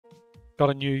Got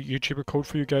a new YouTuber code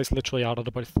for you guys, literally added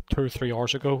about 2 or 3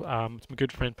 hours ago. It's my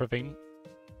good friend Praveen.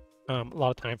 A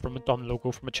lot of time from a done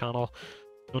logo from a channel.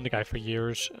 Known the guy for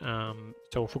years.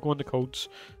 So if we go into codes,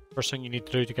 first thing you need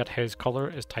to do to get his color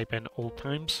is type in old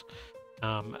times.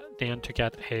 Then to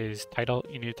get his title,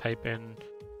 you need to type in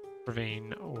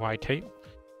Praveen YT.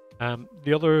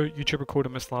 The other YouTuber code I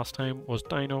missed last time was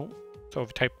Dino. So if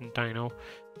you type in Dino,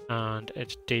 and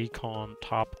it's Dcon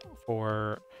top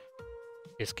for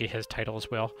basically his title as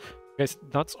well. Guys,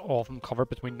 that's all of them covered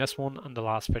between this one and the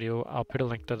last video. I'll put a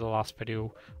link to the last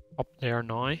video up there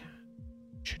now.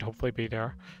 Should hopefully be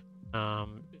there. It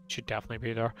should definitely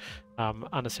be there. And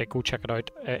I say go check it out.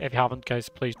 If you haven't, guys,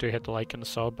 please do hit the like and the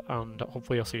sub, and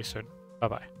hopefully I'll see you soon. Bye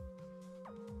bye.